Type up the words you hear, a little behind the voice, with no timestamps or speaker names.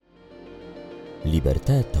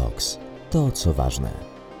Liberté Talks – to, co ważne.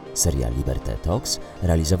 Seria Liberté Talks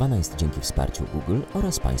realizowana jest dzięki wsparciu Google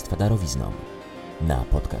oraz Państwa darowizną. Na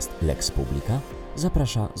podcast Lex Publica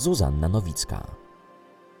zaprasza Zuzanna Nowicka.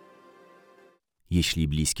 Jeśli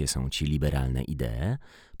bliskie są Ci liberalne idee,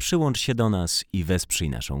 przyłącz się do nas i wesprzyj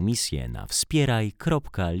naszą misję na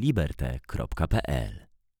wspieraj.liberte.pl.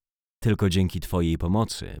 Tylko dzięki Twojej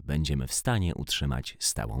pomocy będziemy w stanie utrzymać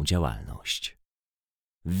stałą działalność.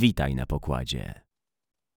 Witaj na pokładzie.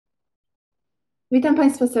 Witam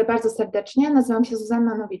Państwa bardzo serdecznie. Nazywam się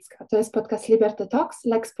Zuzanna Nowicka. To jest podcast Liberté Talks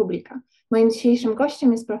Lex Publica. Moim dzisiejszym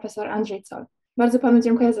gościem jest profesor Andrzej Zoll. Bardzo Panu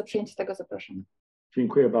dziękuję za przyjęcie tego zaproszenia.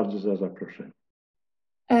 Dziękuję bardzo za zaproszenie.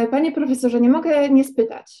 Panie profesorze, nie mogę nie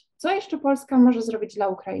spytać, co jeszcze Polska może zrobić dla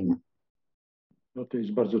Ukrainy? No to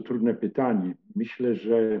jest bardzo trudne pytanie. Myślę,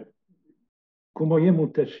 że ku mojemu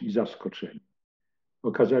też i zaskoczeniu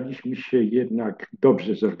okazaliśmy się jednak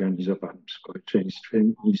dobrze zorganizowanym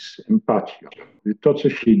społeczeństwem i z empatią. To, co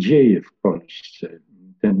się dzieje w Polsce,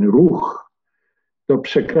 ten ruch, to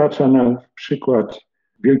przekracza na przykład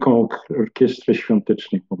Wielką Orkiestrę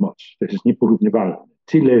Świątecznej Pomocy. To jest nieporównywalne.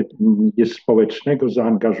 Tyle jest społecznego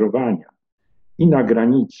zaangażowania i na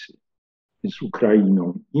granicy z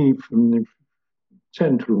Ukrainą, i w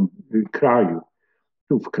centrum kraju,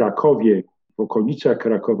 tu w Krakowie, w okolicach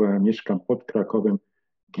Krakowa, ja mieszkam pod Krakowem,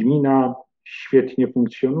 gmina świetnie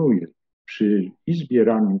funkcjonuje przy i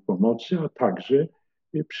zbieraniu pomocy, a także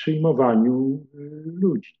przyjmowaniu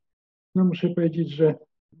ludzi. No muszę powiedzieć, że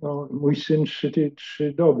mój syn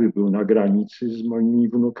trzy doby był na granicy z moimi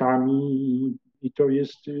wnukami i to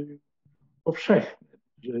jest powszechne,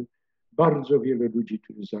 że bardzo wiele ludzi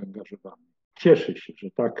tu jest zaangażowanych. Cieszę się,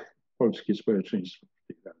 że tak polskie społeczeństwo w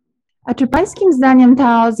tej chwili. A czy Pańskim zdaniem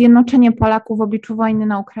to zjednoczenie Polaków w obliczu wojny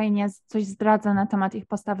na Ukrainie coś zdradza na temat ich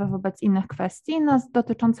postawy wobec innych kwestii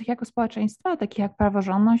dotyczących jako społeczeństwa, takich jak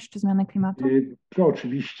praworządność czy zmiany klimatu? To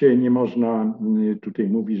oczywiście nie można tutaj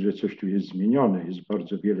mówić, że coś tu jest zmienione. Jest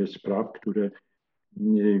bardzo wiele spraw, które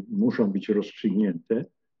muszą być rozstrzygnięte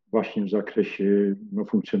właśnie w zakresie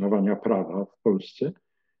funkcjonowania prawa w Polsce.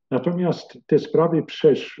 Natomiast te sprawy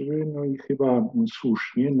przeszły, i chyba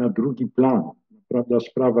słusznie, na drugi plan. Prawda,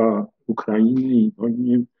 sprawa Ukrainy i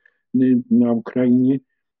wojny na Ukrainie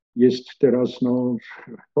jest teraz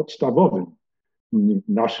podstawowym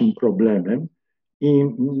naszym problemem i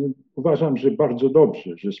uważam, że bardzo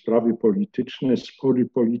dobrze, że sprawy polityczne, spory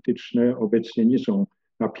polityczne obecnie nie są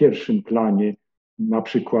na pierwszym planie na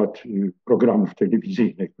przykład programów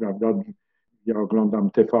telewizyjnych, prawda? Ja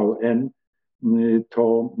oglądam TVN,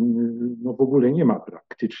 to w ogóle nie ma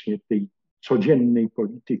praktycznie tej codziennej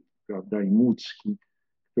polityki, prawda, i łódzki,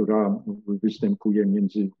 która występuje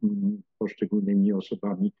między poszczególnymi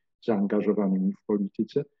osobami zaangażowanymi w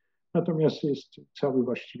polityce. Natomiast jest cały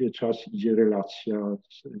właściwie czas, idzie relacja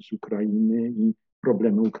z Ukrainy i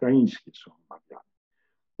problemy ukraińskie są omawiane.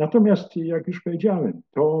 Natomiast, jak już powiedziałem,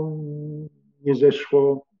 to nie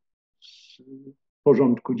zeszło z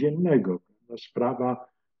porządku dziennego. Sprawa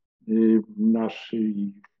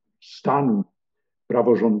naszej stanu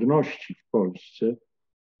praworządności w Polsce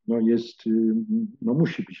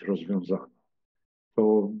musi być rozwiązana.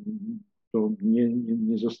 To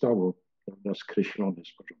nie zostało, prawda, skreślone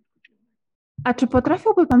z porządku dziennego. A czy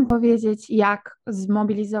potrafiłby Pan powiedzieć, jak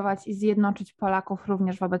zmobilizować i zjednoczyć Polaków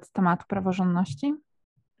również wobec tematu praworządności?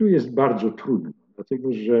 Tu jest bardzo trudno,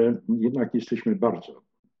 dlatego że jednak jesteśmy bardzo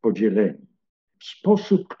podzieleni. W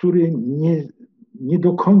sposób, który nie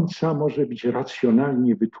do końca może być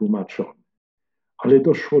racjonalnie wytłumaczony. Ale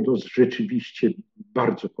doszło do rzeczywiście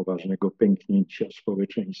bardzo poważnego pęknięcia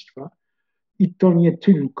społeczeństwa i to nie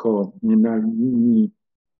tylko na linii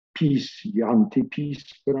PiS i antyPiS,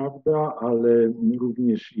 prawda, ale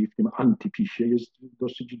również i w tym antyPiSie jest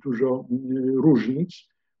dosyć dużo różnic,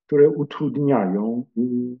 które utrudniają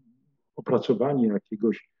opracowanie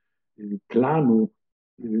jakiegoś planu,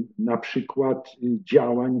 na przykład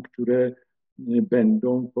działań, które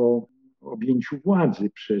będą po objęciu władzy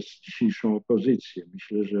przez dzisiejszą opozycję.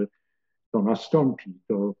 Myślę, że to nastąpi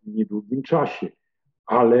to w niedługim czasie,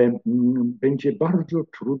 ale będzie bardzo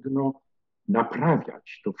trudno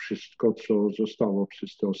naprawiać to wszystko, co zostało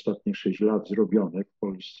przez te ostatnie 6 lat zrobione w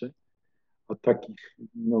Polsce. A takich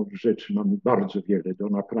rzeczy mamy bardzo wiele do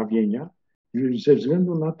naprawienia, ze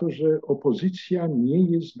względu na to, że opozycja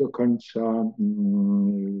nie jest do końca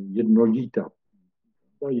jednolita.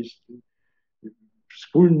 To jest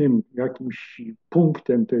wspólnym jakimś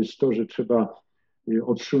punktem to jest to, że trzeba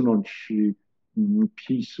odsunąć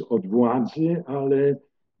PiS od władzy, ale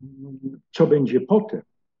co będzie potem,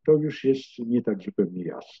 to już jest nie tak zupełnie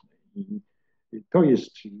jasne. I to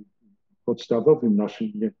jest podstawowym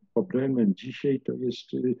naszym problemem dzisiaj to jest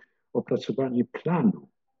opracowanie planu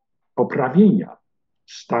poprawienia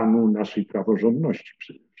stanu naszej praworządności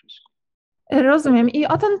przede wszystkim. Rozumiem. I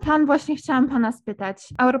o ten plan właśnie chciałam pana spytać.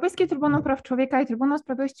 Europejski Trybunał Praw Człowieka i Trybunał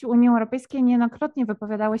Sprawiedliwości Unii Europejskiej niejednokrotnie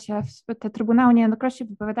wypowiadały się, te trybunały niejednokrotnie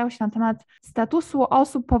wypowiadały się na temat statusu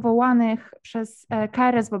osób powołanych przez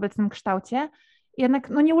KRS w obecnym kształcie. Jednak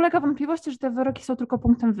nie ulega wątpliwości, że te wyroki są tylko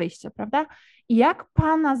punktem wyjścia, prawda? I jak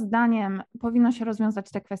pana zdaniem powinno się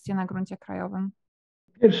rozwiązać te kwestie na gruncie krajowym?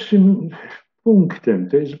 Pierwszym punktem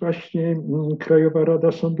to jest właśnie Krajowa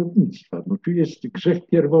Rada Sądownictwa. Tu jest grzech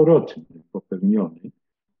pierworodny popełniony.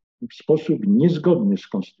 W sposób niezgodny z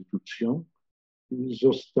konstytucją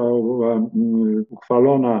została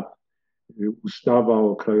uchwalona ustawa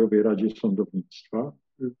o Krajowej Radzie Sądownictwa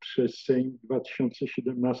przez Sejm w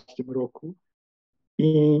 2017 roku.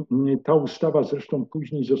 I ta ustawa zresztą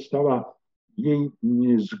później jej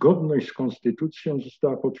zgodność z konstytucją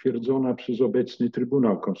została potwierdzona przez obecny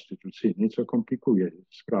Trybunał Konstytucyjny, co komplikuje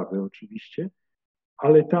sprawę oczywiście,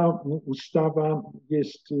 ale ta ustawa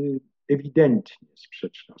jest ewidentnie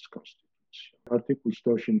sprzeczna z konstytucją. Artykuł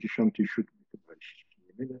 187 chyba, jeśli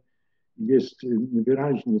nie mylę, jest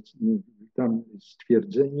wyraźnie tam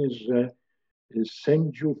stwierdzenie, że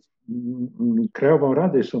sędziów Krajową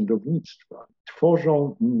Radę Sądownictwa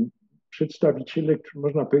tworzą przedstawiciele,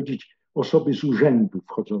 można powiedzieć, osoby z urzędu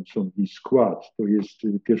wchodzącą w jej skład. To jest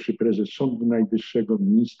pierwszy prezes Sądu Najwyższego,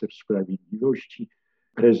 minister sprawiedliwości,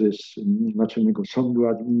 prezes Naczelnego Sądu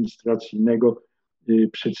Administracyjnego,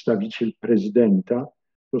 przedstawiciel prezydenta.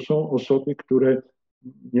 To są osoby, które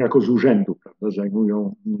niejako z urzędu, prawda,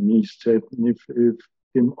 zajmują miejsce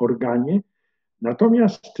w tym organie.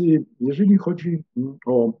 Natomiast jeżeli chodzi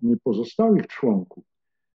o pozostałych członków,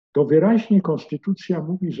 to wyraźnie konstytucja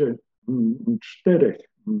mówi, że 4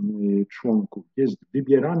 członków jest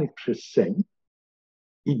wybieranych przez Sejm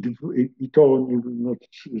i to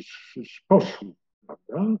z posłów,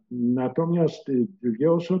 prawda? Natomiast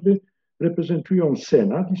 2 osoby reprezentują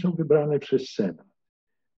Senat i są wybrane przez Senat,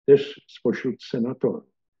 też spośród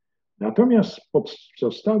senatorów. Natomiast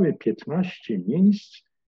pozostałe 15 miejsc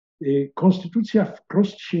konstytucja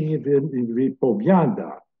wprost się nie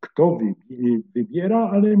wypowiada, kto wybiera,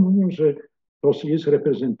 ale mówią, że to jest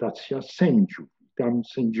reprezentacja sędziów. Tam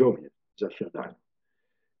sędziowie zasiadają.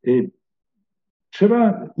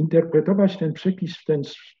 Trzeba interpretować ten przepis w ten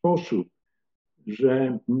sposób,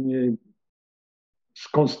 że z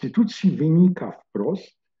konstytucji wynika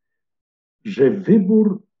wprost, że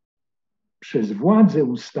wybór przez władzę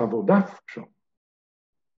ustawodawczą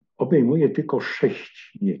obejmuje tylko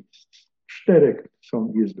 6 miejsc. 4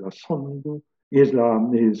 jest dla sądu, jest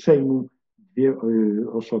dla Sejmu, 2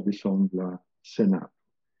 osoby są dla Senatu.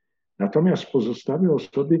 Natomiast pozostałe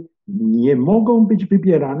osoby nie mogą być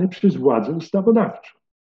wybierane przez władzę ustawodawczą.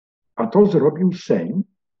 A to zrobił Sejm,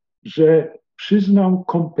 że przyznał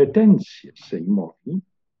kompetencje Sejmowi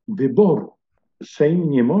wyboru. Sejm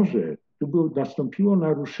nie może, nastąpiło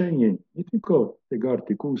naruszenie nie tylko tego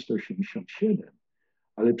artykułu 187,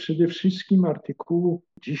 ale przede wszystkim artykułu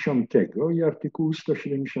 10 i artykułu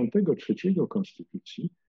 173 Konstytucji,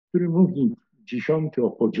 który mówi 10 o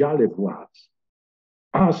podziale władz,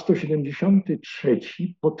 a 173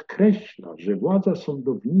 podkreśla, że władza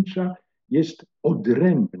sądownicza jest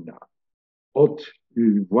odrębna od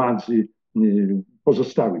władzy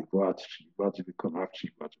pozostałych władz, czyli władzy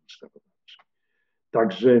wykonawczej, władzy ustawodawczej.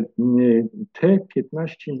 Także te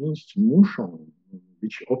 15 miejsc muszą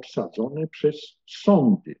być obsadzone przez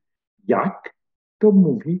sądy. Jak?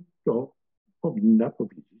 To powinna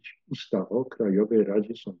powiedzieć ustawa o Krajowej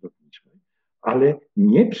Radzie Sądownictwa, ale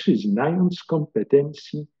nie przyznając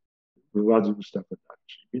kompetencji władzy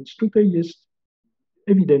ustawodawczej. Więc tutaj jest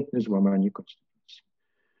ewidentne złamanie konstytucji.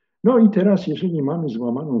 No i teraz, jeżeli mamy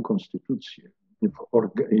złamaną konstytucję,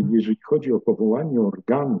 jeżeli chodzi o powołanie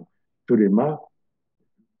organu, który ma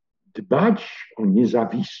dbać o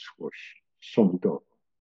niezawisłość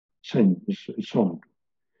sądu,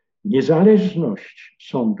 niezależność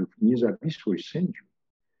sądów i niezawisłość sędziów,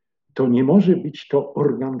 to nie może być to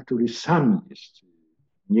organ, który sam jest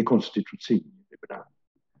niekonstytucyjnie wybrany.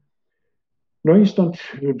 No i stąd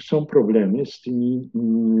są problemy z tymi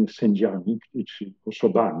sędziami czy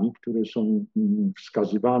osobami, które są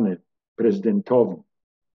wskazywane prezydentowi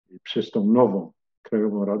przez tą nową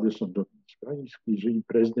Krajową Radę Sądownictwa. Jeżeli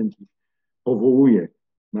prezydent ich powołuje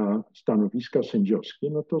na stanowiska sędziowskie,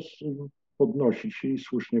 no to podnosi się i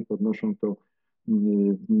słusznie podnoszą to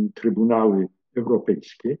trybunały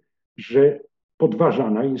europejskie, że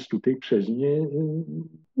podważana jest tutaj przez nie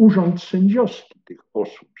urząd sędziowski tych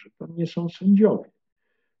osób, że to nie są sędziowie.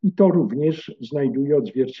 I to również znajduje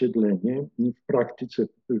odzwierciedlenie w praktyce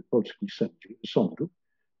polskich sądów,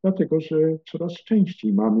 dlatego że coraz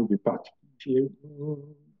częściej mamy wypadki, gdzie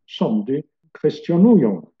sądy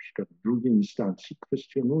kwestionują, na przykład w drugiej instancji,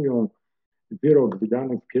 kwestionują wyrok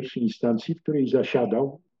wydany w pierwszej instancji, w której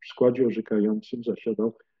w składzie orzekającym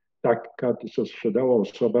zasiadała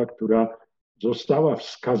osoba, która została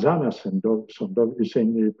wskazana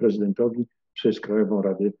prezydentowi przez Krajową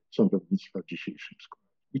Radę Sądownictwa w dzisiejszym składzie.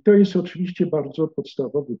 I to jest oczywiście bardzo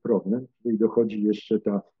podstawowy problem, tutaj dochodzi jeszcze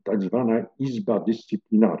ta tak zwana Izba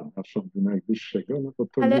Dyscyplinarna Sądu Najwyższego. No bo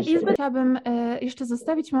to Ale jest... Izbę chciałabym jeszcze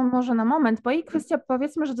zostawić może na moment, bo jej kwestia,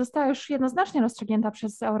 powiedzmy, że została już jednoznacznie rozstrzygnięta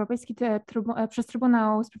przez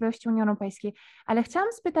Trybunał Sprawiedliwości Unii Europejskiej, ale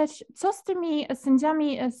chciałam spytać, co z tymi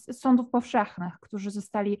sędziami z sądów powszechnych, którzy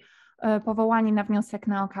zostali powołani na wniosek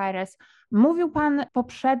na KRS. Mówił Pan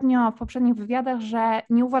w poprzednich wywiadach, że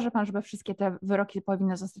nie uważa Pan, żeby wszystkie te wyroki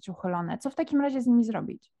powinny zostać uchylone. Co w takim razie z nimi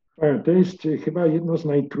zrobić? To jest chyba jedno z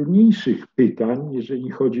najtrudniejszych pytań, jeżeli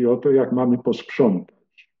chodzi o to, jak mamy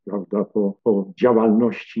posprzątać, prawda, po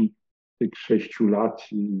działalności tych 6 lat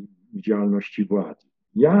działalności władzy.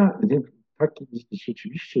 Ja takie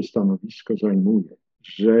rzeczywiście stanowisko zajmuję,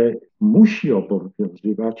 że musi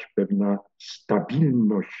obowiązywać pewna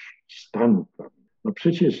stabilność stanu prawnego. No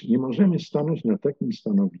przecież nie możemy stanąć na takim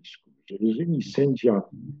stanowisku, że jeżeli sędzia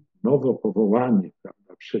nowo powołany,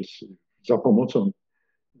 prawda, za pomocą,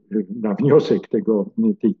 na wniosek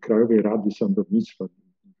tej Krajowej Rady Sądownictwa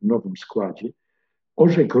w nowym składzie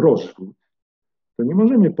orzekł rozwód, to nie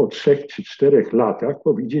możemy po 3 czy 4 latach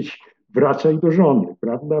powiedzieć: wracaj do żony,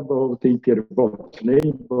 prawda, bo tej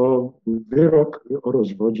pierwotnej, bo wyrok o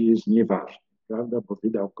rozwodzie jest nieważny, prawda, bo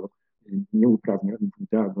wydał go nieuprawniony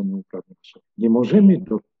osobie. Nie możemy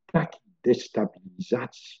do takiej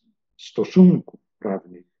destabilizacji stosunków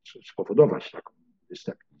prawnych spowodować taką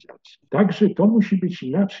destabilizację. Także to musi być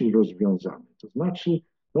inaczej rozwiązane. To znaczy,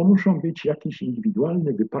 to muszą być jakieś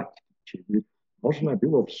indywidualne wypadki, kiedy można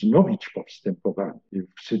było wznowić postępowanie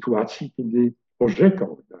w sytuacji, kiedy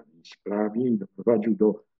orzekał w danej sprawie i doprowadził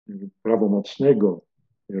do prawomocnego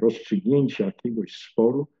rozstrzygnięcia jakiegoś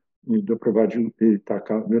sporu,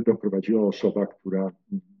 doprowadziła osoba, która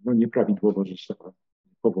nieprawidłowo została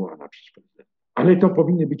powołana przez prezydenta. Ale to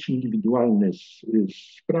powinny być indywidualne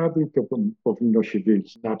sprawy, to powinno się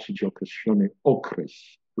wyznaczyć określony okres,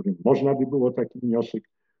 w którym można by było taki wniosek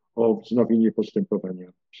o wznowienie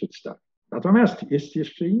postępowania przedstawić. Natomiast jest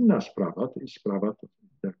jeszcze inna sprawa, to jest sprawa,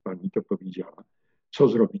 jak pani to powiedziała, co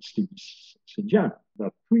zrobić z tymi sędziami.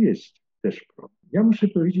 Tu jest też problem. Ja muszę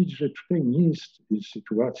powiedzieć, że tutaj nie jest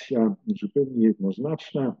sytuacja zupełnie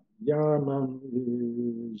jednoznaczna. Ja mam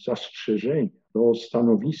zastrzeżenia do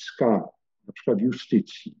stanowiska na przykład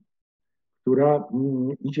justycji, która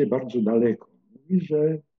idzie bardzo daleko. Mówi,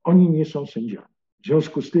 że oni nie są sędziami. W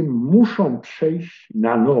związku z tym muszą przejść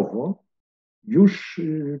na nowo, już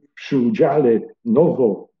przy udziale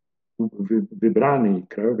nowo wybranej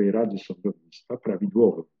Krajowej Rady Sądownictwa,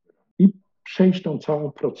 prawidłowo wybranej, i przejść tą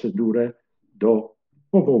całą procedurę do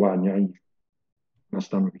powołania ich na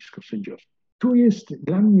stanowisko sędziowskie. Tu jest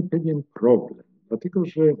dla mnie pewien problem, dlatego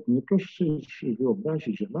że proszę sobie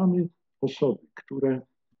wyobrazić, że mamy osoby, które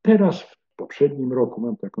teraz w poprzednim roku,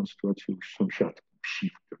 mam taką sytuację już sąsiadki wsi,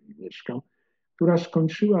 w której mieszkam, która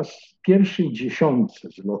skończyła z pierwszej 10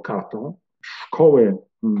 z lokatą szkołę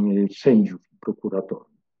sędziów i prokuratorów.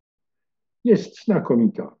 Jest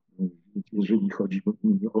znakomita, jeżeli chodzi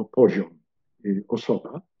o poziom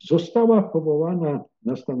osoba. Została powołana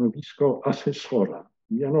na stanowisko asesora,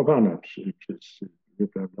 mianowana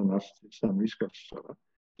na stanowisko asesora.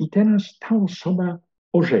 I teraz ta osoba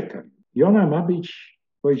orzeka. I ona ma być,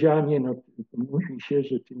 powiedziała: nie, mówi się,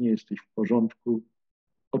 że ty nie jesteś w porządku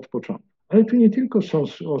od początku. Ale tu nie tylko są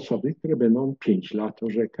osoby, które będą 5 lat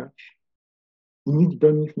orzekać. Nikt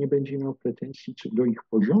do nich nie będzie miał pretensji czy do ich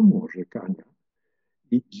poziomu orzekania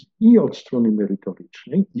i od strony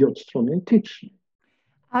merytorycznej, i od strony etycznej.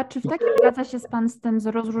 A czy w takim zgadza się Pan z tym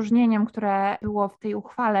rozróżnieniem, które było w tej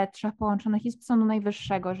uchwale 3 połączonych izb Sądu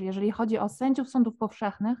Najwyższego, że jeżeli chodzi o sędziów sądów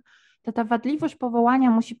powszechnych, to ta wadliwość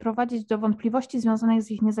powołania musi prowadzić do wątpliwości związanych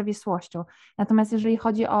z ich niezawisłością. Natomiast jeżeli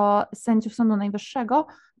chodzi o sędziów Sądu Najwyższego,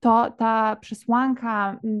 to ta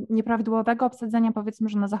przesłanka nieprawidłowego obsadzenia, powiedzmy,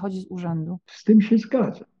 że ona zachodzi z urzędu. Z tym się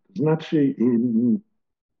zgadzam. To znaczy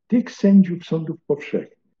tych sędziów sądów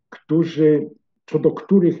powszechnych, co do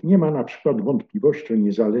których nie ma na przykład wątpliwości o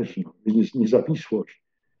niezawisłość.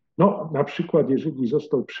 Na przykład jeżeli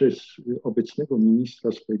został przez obecnego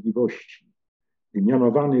ministra sprawiedliwości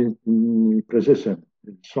mianowany prezesem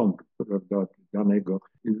sądu, prawda, danego,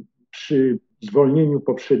 przy zwolnieniu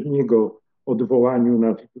poprzedniego odwołaniu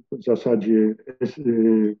na zasadzie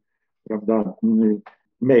prawda,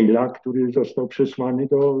 maila, który został przesłany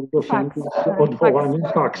do sądu z odwołaniem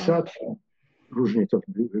faksa, różnie to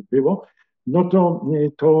było, no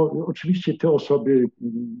to oczywiście te osoby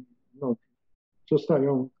no,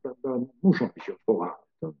 zostają, prawda, muszą być odwołane.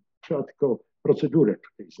 To trzeba tylko procedurę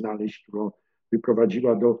tutaj znaleźć, którą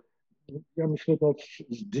wyprowadziła ja myślę,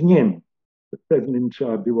 z dniem pewnym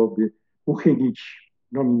trzeba byłoby uchylić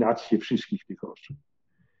nominację wszystkich tych osób.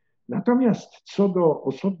 Natomiast co do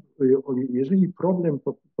osoby, jeżeli problem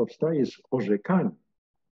powstaje z orzekaniem,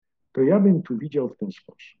 to ja bym tu widział w ten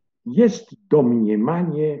sposób. Jest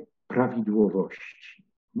domniemanie prawidłowości.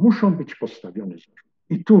 Muszą być postawione zarzuty.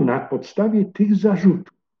 I tu na podstawie tych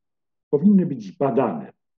zarzutów powinny być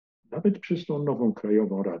zbadane, nawet przez tą nową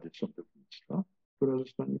Krajową Radę Sądownictwa, która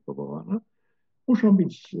zostanie powołana, muszą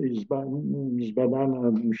być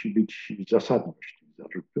zbadana, musi być zasadność tych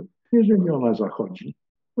zarzutów. Jeżeli ona zachodzi,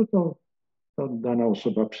 no to ta dana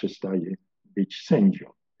osoba przestaje być sędzią.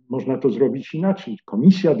 Można to zrobić inaczej.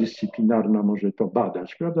 Komisja dyscyplinarna może to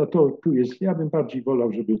badać, prawda? To tu jest, ja bym bardziej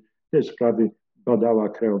wolał, żeby te sprawy badała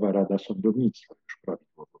Krajowa Rada Sądownictwa już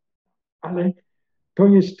prawidłowo. Ale to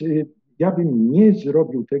jest, ja bym nie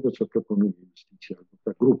zrobił tego, co proponuje Justycja,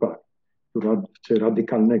 ta grupa, która chce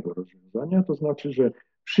radykalnego rozwiązania, to znaczy, że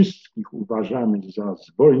wszystkich uważamy za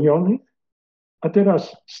zwolnionych, a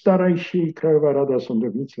teraz staraj się i Krajowa Rada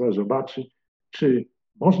Sądownictwa zobaczy, czy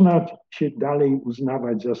można cię dalej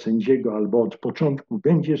uznawać za sędziego albo od początku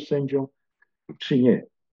będziesz sędzią, czy nie.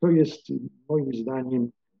 To jest moim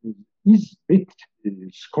zdaniem i zbyt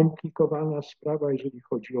skomplikowana sprawa, jeżeli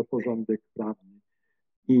chodzi o porządek prawny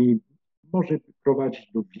i może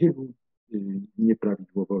prowadzić do wielu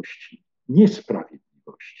nieprawidłowości,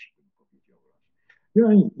 niesprawiedliwości, bym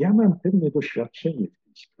powiedział. Ja mam pewne doświadczenie w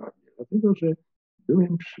tej sprawie, dlatego że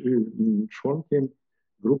byłem członkiem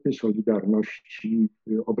grupy Solidarności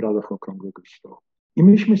w obradach Okrągłego Stołu. I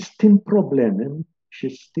myśmy z tym problemem się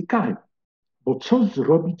stykali. Bo co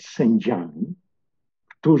zrobić z sędziami,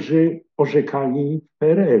 którzy orzekali w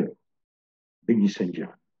PRL-u, byli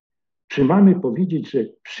sędziami? Czy mamy powiedzieć, że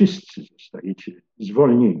wszyscy zostajecie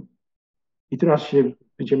zwolnieni i teraz się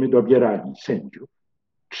będziemy dobierali sędziów?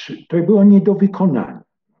 To było nie do wykonania.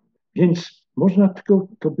 Więc można tylko,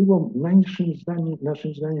 to było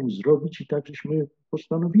naszym zdaniem zrobić i tak żeśmy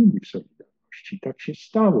postanowili w Solidarności. Tak się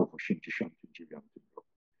stało w 1989 roku,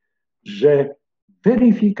 że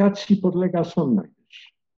weryfikacji podlega Sąd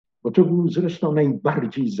Najwyższy, bo to był zresztą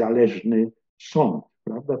najbardziej zależny sąd,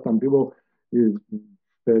 prawda? Tam było,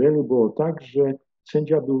 w PRL-u było tak, że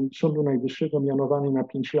sędzia był Sądu Najwyższego mianowany na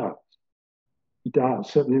 5 lat i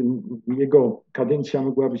jego kadencja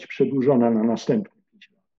mogła być przedłużona na następne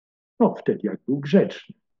 5 lat. No wtedy jak był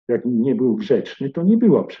grzeczny. Jak nie był grzeczny, to nie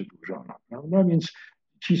była przedłużona, prawda? Więc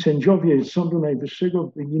ci sędziowie Sądu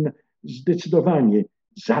Najwyższego byli zdecydowanie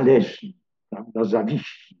zależni, prawda,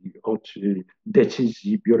 zawiśli od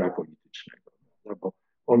decyzji biura politycznego, prawda, bo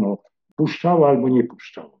ono puszczało albo nie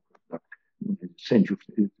puszczało, prawda, sędziów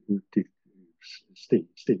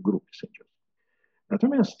z tej grupy sędziowskiej.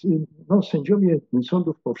 Natomiast no, sędziowie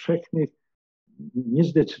sądów powszechnych nie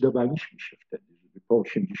zdecydowaliśmy się wtedy, żeby po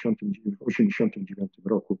 1989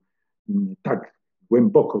 roku tak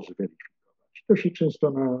głęboko zweryfikować. To się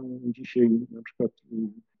często dzisiaj na przykład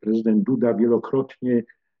prezydent Duda wielokrotnie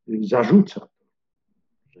zarzuca,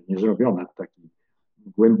 że nie zrobiono takiej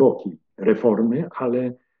głębokiej reformy,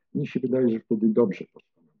 ale mi się wydaje, że wtedy dobrze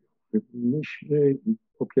postanowiono. Myśmy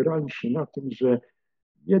opierali się na tym, że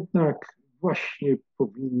jednak właśnie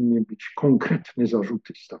powinny być konkretne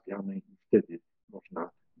zarzuty stawiane i wtedy można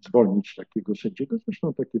zwolnić takiego sędziego.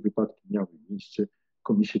 Zresztą takie wypadki miały miejsce,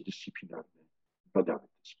 komisje dyscyplinarne badały te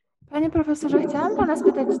sprawy. Panie profesorze, chciałam pana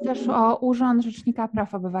spytać też o Urząd Rzecznika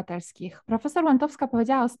Praw Obywatelskich. Profesor Łętowska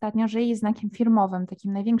powiedziała ostatnio, że jej znakiem firmowym,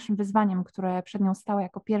 takim największym wyzwaniem, które przed nią stało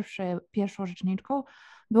jako pierwszą rzeczniczką,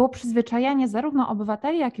 było przyzwyczajanie zarówno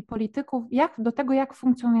obywateli, jak i polityków do tego, jak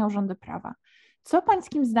funkcjonują rządy prawa. Co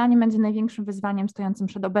pańskim zdaniem będzie największym wyzwaniem stojącym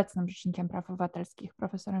przed obecnym Rzecznikiem Praw Obywatelskich,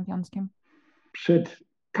 profesorem Wiązkiem? Przed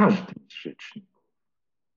każdym z rzeczników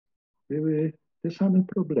były te same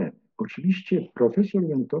problemy. Oczywiście profesor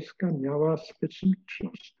Łętowska miała specyficzną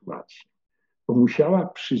sytuację, bo musiała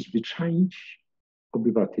przyzwyczaić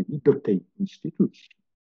obywateli do tej instytucji,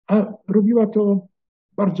 a robiła to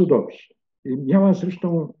bardzo dobrze. Miała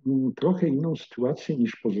zresztą trochę inną sytuację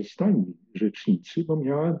niż pozostali rzecznicy, bo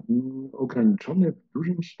miała ograniczone w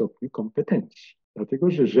dużym stopniu kompetencje.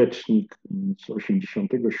 Dlatego, że rzecznik z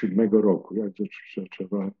 1987 roku, jak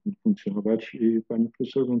zaczęła funkcjonować pani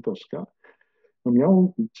profesor Łętowska, no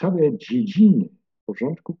miał całe dziedziny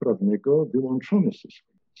porządku prawnego wyłączony ze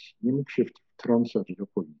swojej misji. Nie mógł się wtrącać do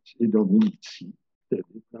policji, do milicji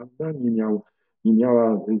wtedy, prawda? Nie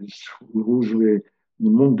miała służby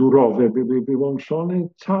mundurowe były wyłączone.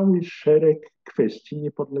 Cały szereg kwestii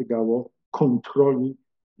nie podlegało kontroli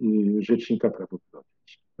Rzecznika Praw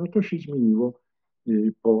Obywatelskich. No to się zmieniło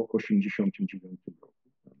po 1989 roku.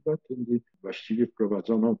 Prawda? Wtedy właściwie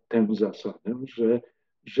wprowadzono tę zasadę, że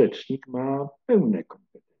rzecznik ma pełne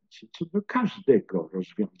kompetencje co do każdego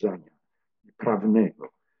rozwiązania prawnego,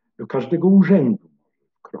 do każdego urzędu może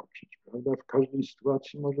wkroczyć, prawda? W każdej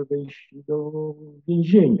sytuacji może wejść do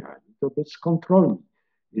więzienia i to bez kontroli.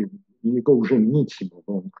 Jego urzędnicy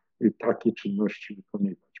mogą takie czynności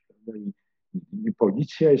wykonywać, prawda? I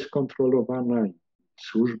policja jest kontrolowana, i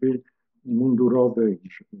służby mundurowe, i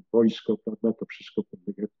wojsko, prawda? To wszystko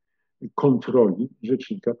podlega kontroli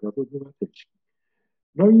Rzecznika Praw Obywatelskich.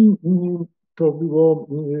 No i to było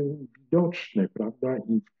widoczne, prawda?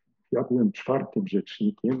 I ja byłem czwartym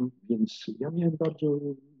rzecznikiem, więc ja miałem bardzo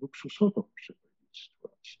luksusową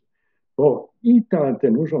sytuację. Bo i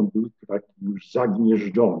ten urząd był taki już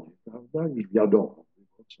zagnieżdżony, prawda? Już wiadomo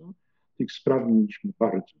było co. Tych spraw mieliśmy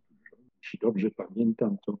bardzo dużo. Jeśli dobrze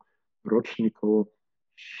pamiętam, to rocznie około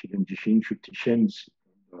 70 000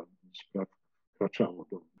 spraw wkraczało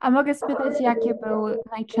do mnie. A mogę spytać, jaki był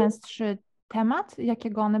najczęstszy temat?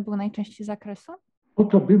 Jakiego one były najczęściej zakresu? No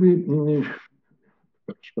to były,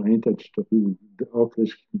 proszę pamiętać, to był okres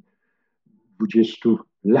 20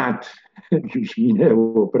 lat już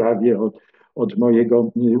minęło prawie od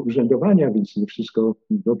mojego urzędowania, więc nie wszystko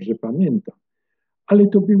dobrze pamiętam. Ale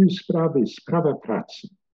to były sprawa pracy.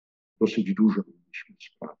 Dosyć dużo mieliśmy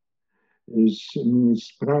spraw.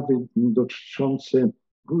 Sprawy dotyczące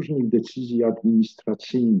różnych decyzji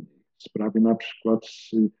administracyjnych, sprawy na przykład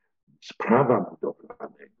z prawa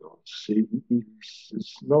budowlanego,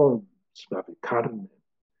 sprawy karne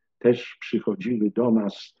też przychodziły do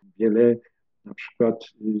nas wiele, na przykład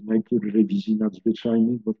najpierw rewizji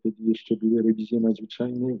nadzwyczajnych, bo wtedy jeszcze były rewizje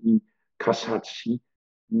nadzwyczajne i kasacji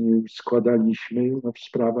składaliśmy w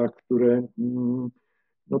sprawach, które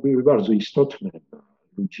były bardzo istotne dla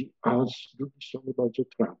ludzi, a z drugiej strony bardzo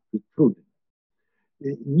trudne.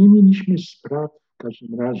 Nie mieliśmy spraw w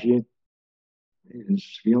każdym razie,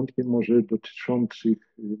 z wyjątkiem może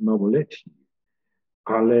dotyczących małoletnich,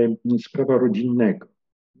 ale sprawa rodzinnego,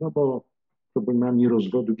 no bo problemami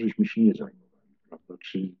rozwodu żeśmy się nie zajmowali, prawda,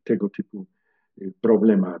 czy tego typu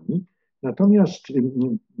problemami. Natomiast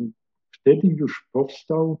wtedy już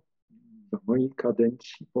powstał, w mojej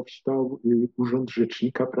kadencji powstał Urząd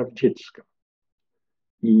Rzecznika Praw Dziecka.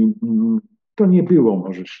 I to nie było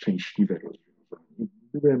może szczęśliwe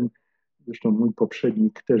rozwiązanie. Zresztą mój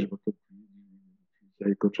poprzednik też, bo to za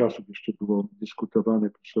jego czasów jeszcze było dyskutowane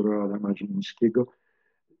profesora Adama Zielińskiego.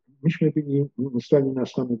 Myśmy stali na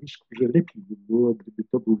stanowisku, że lepiej by było, gdyby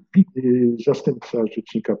to był zastępca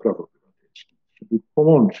Rzecznika Praw Obywatelskich, żeby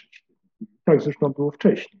połączyć. Tak zresztą było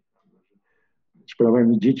wcześniej.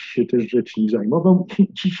 Sprawami dzieci się też rzecznik zajmował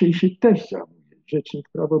i dzisiaj się też zajmuje. Rzecznik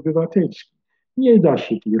Praw Obywatelskich. Nie da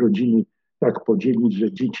się tej rodziny tak podzielić,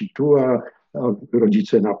 że dzieci tu, a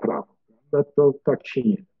rodzice na prawo. To tak się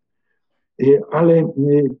nie da. Ale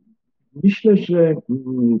myślę, że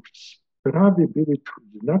sprawy były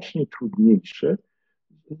znacznie trudniejsze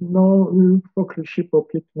w okresie po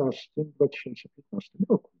 2015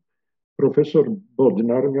 roku. Profesor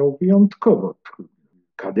Bodnar miał wyjątkowo trudną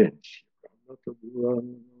kadencję. To była,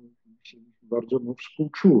 bardzo mu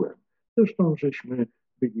współczułem. Zresztą żeśmy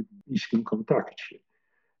byli w bliskim kontakcie.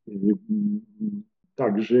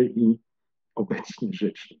 Także i obecny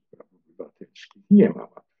Rzecznik Praw Obywatelskich nie ma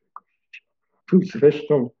łatwego życia. Tu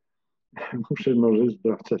zresztą muszę może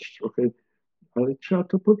zwracać trochę, ale trzeba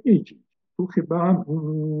to powiedzieć. Tu chyba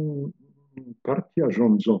partia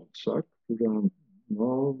rządząca, która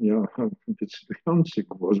miała decydujący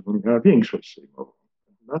głos, bo miała większość sejmową,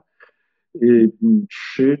 prawda?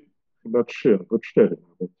 Chyba trzy albo cztery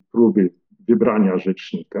nawet próby wybrania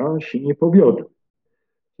rzecznika się nie powiodły.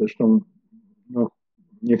 Zresztą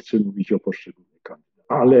nie chcę mówić o poszczególnych kandydatach,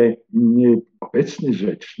 ale obecny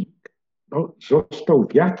rzecznik został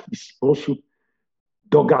w jakiś sposób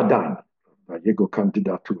dogadany, prawda, jego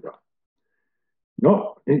kandydatura.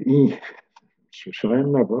 I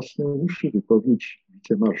słyszałem na własne uszy wypowiedź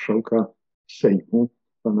wicemarszałka Sejmu,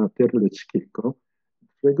 pana Terleckiego,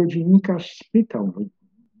 którego dziennikarz spytał,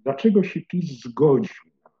 dlaczego się PiS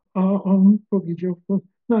zgodził. A on powiedział,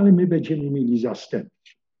 ale my będziemy mieli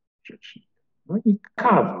zastępców rzecznika. I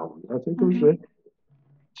kawał, dlatego że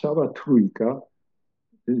cała trójka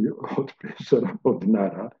od profesora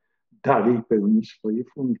Bodnara dalej pełni swoje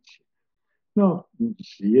funkcje. No,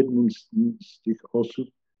 z jednym z tych osób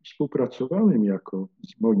współpracowałem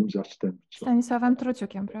z moim zastępcą. Stanisławem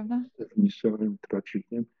Trociukiem, prawda? Stanisławem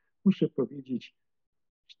Trociukiem. Muszę powiedzieć,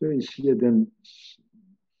 że to jest jeden z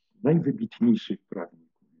najwybitniejszych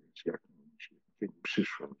prawników, z jakim się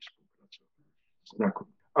przyszło mi współpracować.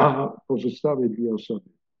 Znakomite. A pozostałe dwie osoby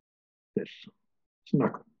też są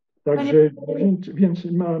znakomite. Także, więc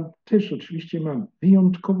oczywiście mam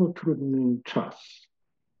wyjątkowo trudny czas.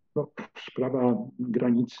 No, sprawa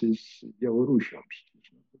granicy z Białorusią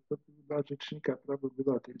przecież. No, to dla Rzecznika Praw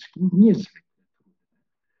Obywatelskich niezwykle trudne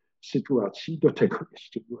sytuacji. Do tego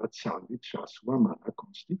jeszcze była cały czas łamana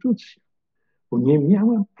konstytucja, bo nie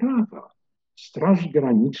miała prawa Straż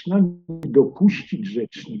Graniczna nie dopuścić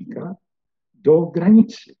rzecznika do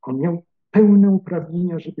granicy. On miał pełne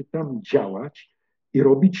uprawnienia, żeby tam działać i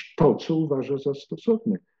robić to, co uważa za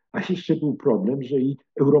stosowne. A jeszcze był problem, że i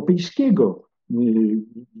europejskiego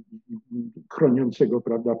chroniącego,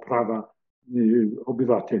 prawda, prawa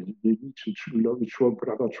obywateli czy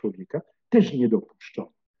prawa człowieka też nie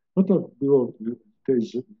dopuszczono. No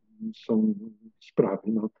są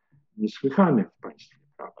sprawy niesłychane w państwie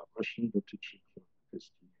prawa. Właśnie dotyczy to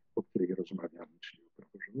kwestii, o której rozmawiamy, czyli o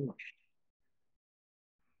praworządności.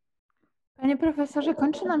 Panie profesorze,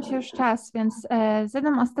 kończy nam się już czas, więc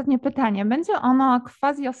zadam ostatnie pytanie. Będzie ono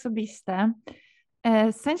quasi osobiste.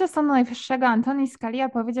 Sędzia Sądu Najwyższego Antoni Scalia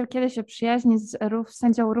powiedział kiedyś o przyjaźni z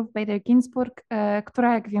sędzią Ruth Bader Ginsburg,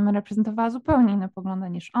 która, jak wiemy, reprezentowała zupełnie inne poglądy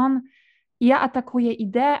niż on. Ja atakuję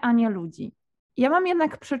idee, a nie ludzi. Ja mam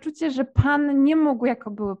jednak przeczucie, że pan nie mógł,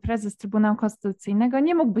 jako były prezes Trybunału Konstytucyjnego,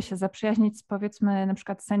 nie mógłby się zaprzyjaźnić z, powiedzmy, na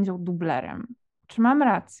przykład sędzią dublerem. Czy mam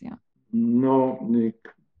rację? No,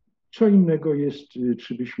 co innego jest,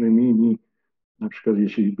 czy byśmy mieli, na przykład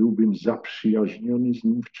jeśli byłbym zaprzyjaźniony z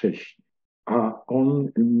nim wcześniej, a on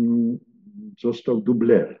został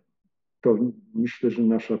dublerem, to myślę, że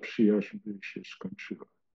nasza przyjaźń by się skończyła.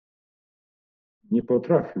 Nie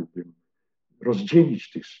potrafiłbym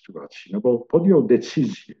rozdzielić tych sytuacji, no bo podjął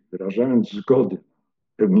decyzję, wyrażając zgodę na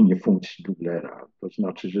pełnienie funkcji dublera, to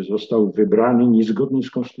znaczy, że został wybrany niezgodnie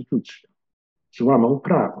z konstytucją, złamał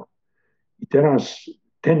prawo. I teraz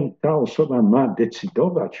ta osoba ma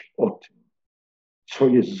decydować o tym, co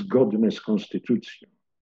jest zgodne z konstytucją.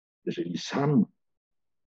 Jeżeli sam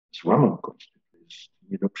złamał konstytucję,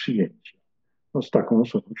 jest nie do przyjęcia. No z taką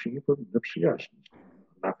osobą się nie powinno przyjaźnić.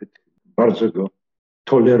 Nawet bardzo go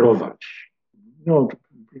tolerować. No,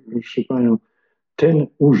 proszę panią, ten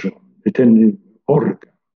urząd, ten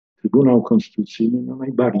organ, Trybunał Konstytucyjny, no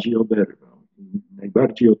najbardziej oberwał. I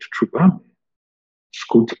najbardziej odczuwamy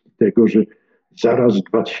skutki tego, że zaraz w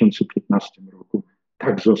 2015 roku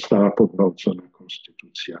tak została pogwałcona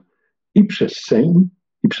konstytucja i przez Sejm,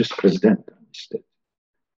 i przez prezydenta niestety.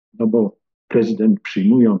 No bo prezydent,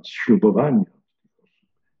 przyjmując ślubowania od tych osób,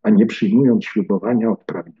 a nie przyjmując ślubowania od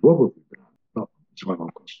prawidłowo wybranych, no złamał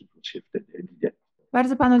konstytucję wtedy ewidentnie.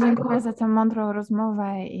 Bardzo panu dziękuję za tę mądrą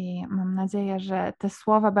rozmowę i mam nadzieję, że te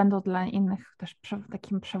słowa będą dla innych też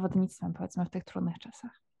takim przewodnictwem, powiedzmy, w tych trudnych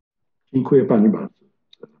czasach. Dziękuję pani bardzo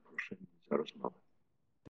za zaproszenie, za rozmowę.